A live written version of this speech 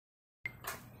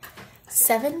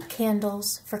7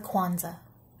 Candles for Kwanzaa.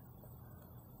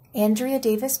 Andrea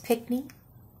Davis Pinkney.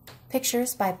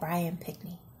 Pictures by Brian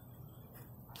Pinkney.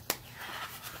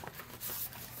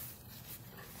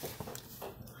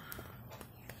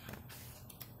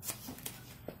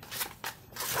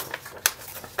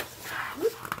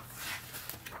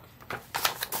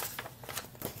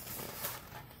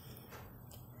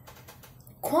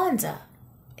 Kwanzaa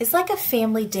is like a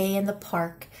family day in the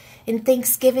park, and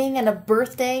Thanksgiving and a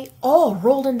birthday all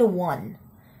rolled into one.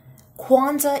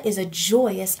 Kwanzaa is a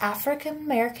joyous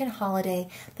African-American holiday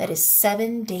that is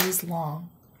 7 days long.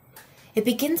 It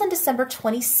begins on December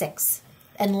 26th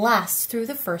and lasts through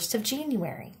the 1st of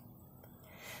January.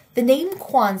 The name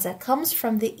Kwanzaa comes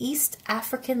from the East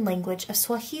African language of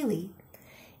Swahili.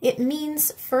 It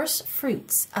means first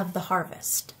fruits of the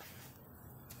harvest.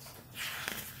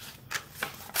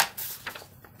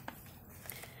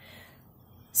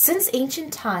 Since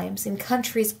ancient times in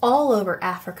countries all over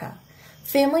Africa,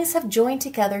 families have joined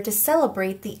together to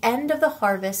celebrate the end of the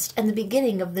harvest and the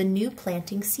beginning of the new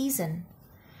planting season.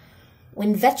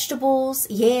 When vegetables,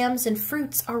 yams, and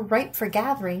fruits are ripe for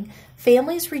gathering,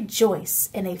 families rejoice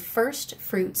in a first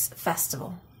fruits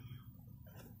festival.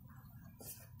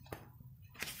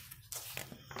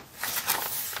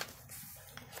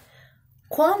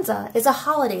 Kwanzaa is a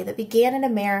holiday that began in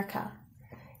America.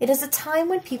 It is a time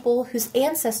when people whose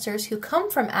ancestors who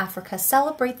come from Africa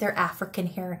celebrate their African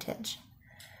heritage.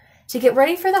 To get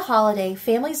ready for the holiday,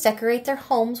 families decorate their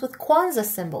homes with Kwanzaa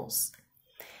symbols.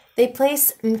 They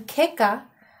place mkeka,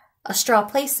 a straw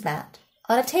placemat,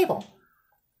 on a table.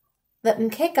 The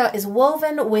mkeka is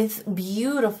woven with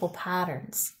beautiful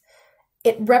patterns.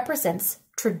 It represents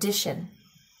tradition.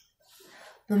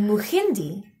 The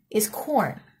muhindi is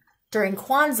corn. During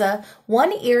Kwanzaa,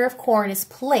 1 ear of corn is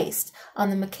placed on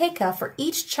the mkeka for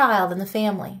each child in the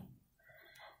family.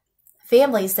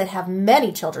 Families that have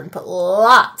many children put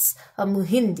lots of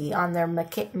muhindi on their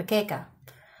mkeka,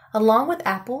 along with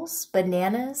apples,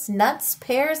 bananas, nuts,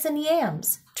 pears, and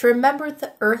yams, to remember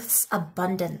the earth's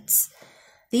abundance.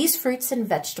 These fruits and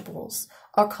vegetables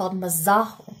are called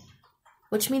mazao,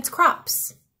 which means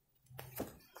crops.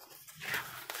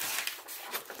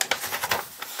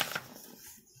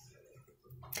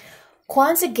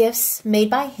 Kwanzaa gifts made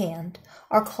by hand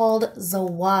are called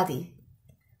zawadi.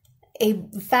 A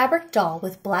fabric doll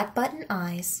with black button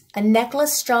eyes, a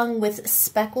necklace strung with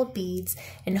speckled beads,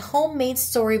 and homemade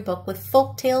storybook with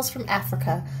folk tales from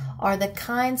Africa are the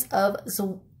kinds of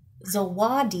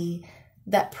zawadi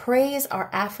that praise our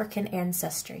African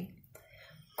ancestry.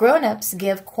 Grown-ups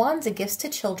give Kwanzaa gifts to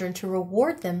children to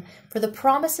reward them for the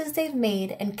promises they've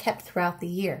made and kept throughout the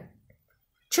year.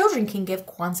 Children can give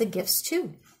Kwanzaa gifts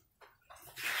too.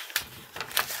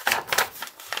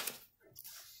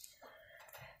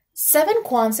 7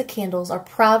 Kwanzaa candles are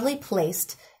proudly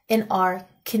placed in our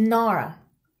kinara,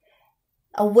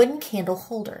 a wooden candle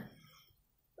holder.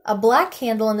 A black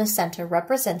candle in the center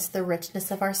represents the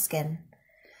richness of our skin.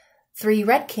 3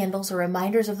 red candles are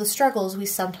reminders of the struggles we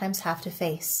sometimes have to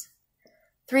face.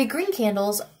 3 green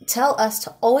candles tell us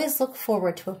to always look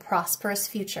forward to a prosperous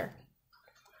future.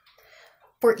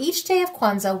 For each day of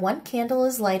Kwanzaa, 1 candle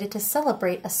is lighted to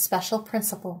celebrate a special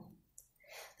principle.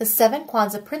 The 7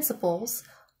 Kwanzaa principles,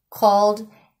 called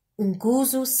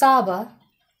Nguzo Saba,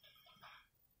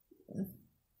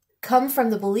 come from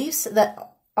the beliefs that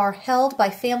are held by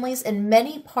families in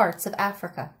many parts of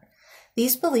Africa.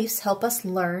 These beliefs help us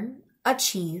learn,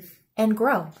 achieve, and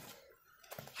grow.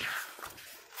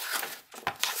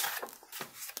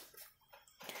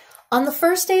 On the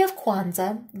first day of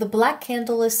Kwanzaa, the black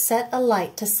candle is set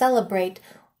alight to celebrate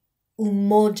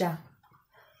umoja.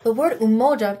 The word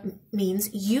umoja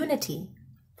means unity.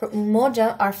 For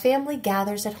umoja, our family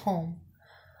gathers at home.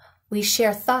 We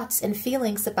share thoughts and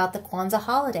feelings about the Kwanzaa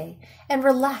holiday and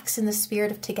relax in the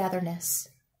spirit of togetherness.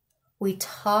 We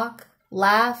talk,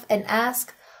 laugh, and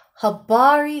ask,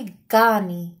 Habari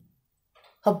Gani.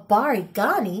 Habari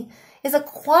Gani is a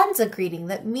Kwanzaa greeting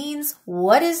that means,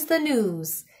 what is the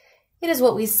news? It is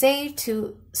what we say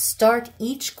to start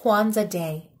each Kwanzaa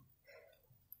day.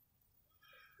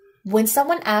 When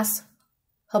someone asks,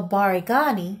 Habari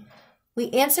Gani, we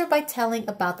answer by telling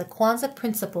about the Kwanzaa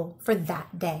principle for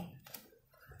that day.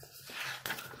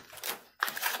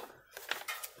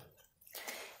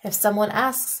 If someone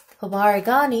asks Habari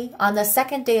Gani on the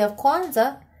 2nd day of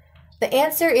Kwanzaa, the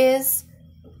answer is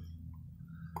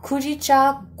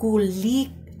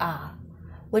Kujichagulia,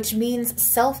 which means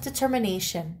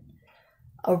self-determination.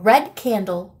 A red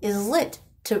candle is lit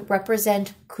to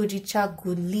represent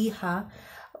Kujichagulia.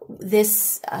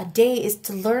 This day is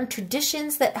to learn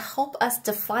traditions that help us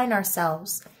define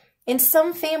ourselves In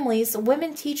some families,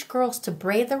 women teach girls to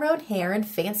braid their own hair in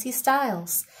fancy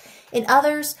styles. In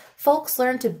others, folks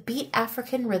learn to beat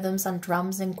African rhythms on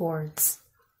drums and gourds.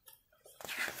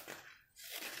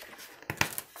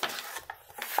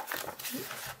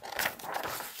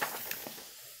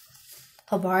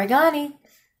 Habarigani,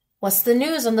 what's the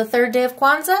news on the third day of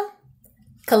Kwanzaa?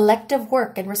 Collective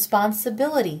work and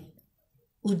responsibility.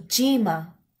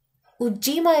 Ujima.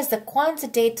 Ujima is the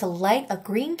Kwanzaa day to light a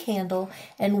green candle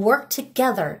and work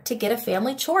together to get a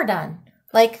family chore done,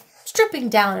 like stripping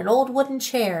down an old wooden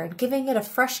chair and giving it a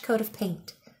fresh coat of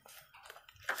paint.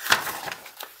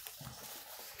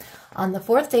 On the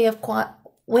fourth day of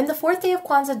when the fourth day of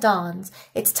Kwanzaa dawns,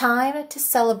 it's time to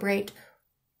celebrate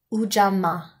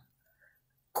Ujamaa,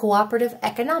 cooperative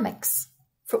economics.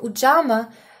 For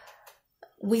Ujamaa,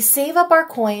 we save up our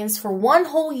coins for one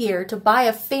whole year to buy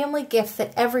a family gift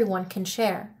that everyone can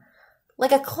share,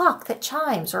 like a clock that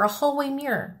chimes or a hallway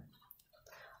mirror.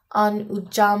 On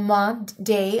Ujamaa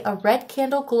Day, a red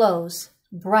candle glows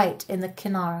bright in the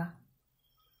kinara.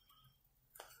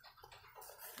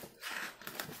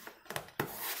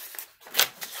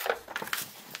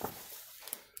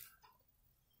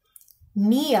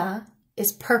 Nia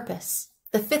is purpose,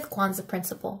 the fifth Kwanzaa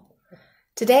principle.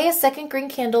 Today, a second green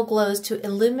candle glows to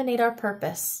illuminate our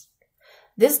purpose.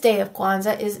 This day of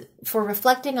Kwanzaa is for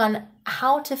reflecting on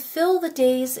how to fill the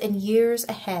days and years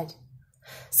ahead.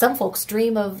 Some folks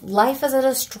dream of life as an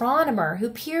astronomer who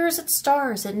peers at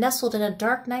stars and nestled in a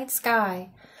dark night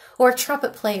sky, or a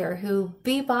trumpet player who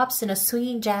bebops in a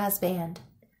swinging jazz band.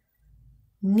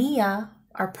 Nia,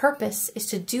 our purpose, is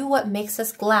to do what makes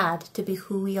us glad to be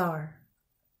who we are.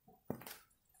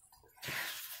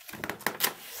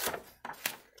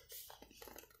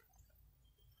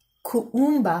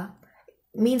 Kuumba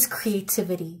means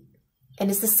creativity and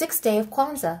is the sixth day of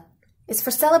Kwanzaa. It's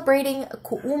for celebrating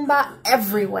Kuumba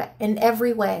everywhere, in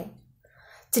every way.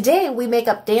 Today, we make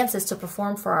up dances to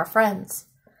perform for our friends.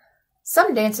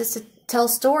 Some dances to tell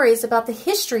stories about the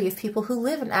history of people who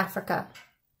live in Africa.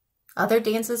 Other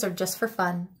dances are just for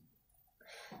fun.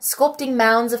 Sculpting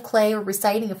mounds of clay or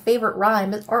reciting a favorite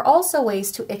rhyme are also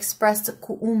ways to express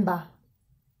Kuumba.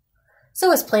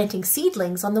 So is planting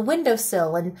seedlings on the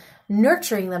windowsill and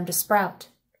nurturing them to sprout.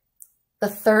 The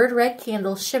third red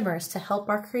candle shimmers to help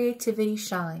our creativity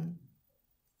shine.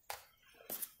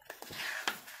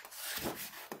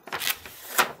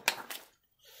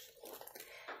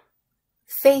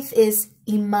 Faith is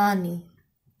imani,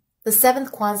 the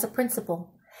seventh Kwanzaa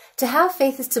principle. To have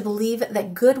faith is to believe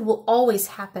that good will always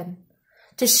happen.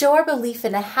 To show our belief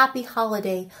in a happy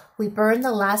holiday, we burn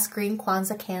the last green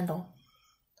Kwanzaa candle.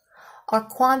 Our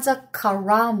Kwanzaa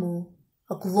karamu,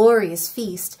 a glorious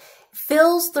feast,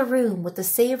 fills the room with the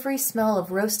savory smell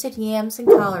of roasted yams and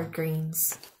collard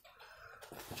greens.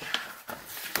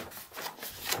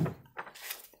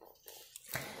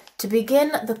 To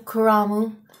begin the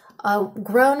karamu, a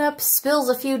grown-up spills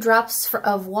a few drops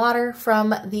of water from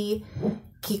the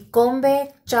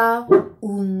kikombe cha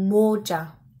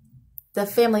umoja, the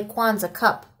family Kwanzaa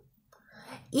cup.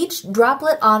 Each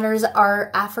droplet honors our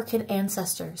African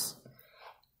ancestors.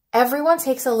 Everyone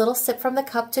takes a little sip from the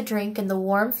cup to drink in the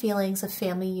warm feelings of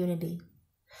family unity.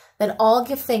 Then all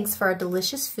give thanks for our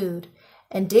delicious food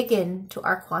and dig into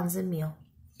our Kwanzaa meal.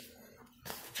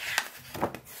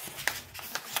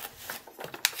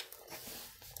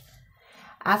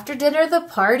 After dinner, the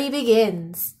party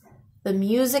begins. The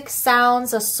music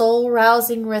sounds a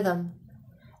soul-rousing rhythm.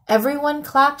 Everyone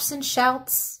claps and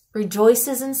shouts,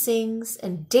 rejoices and sings,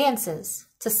 and dances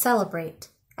to celebrate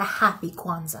a happy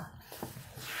Kwanzaa.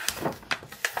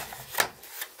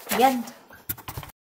 The end.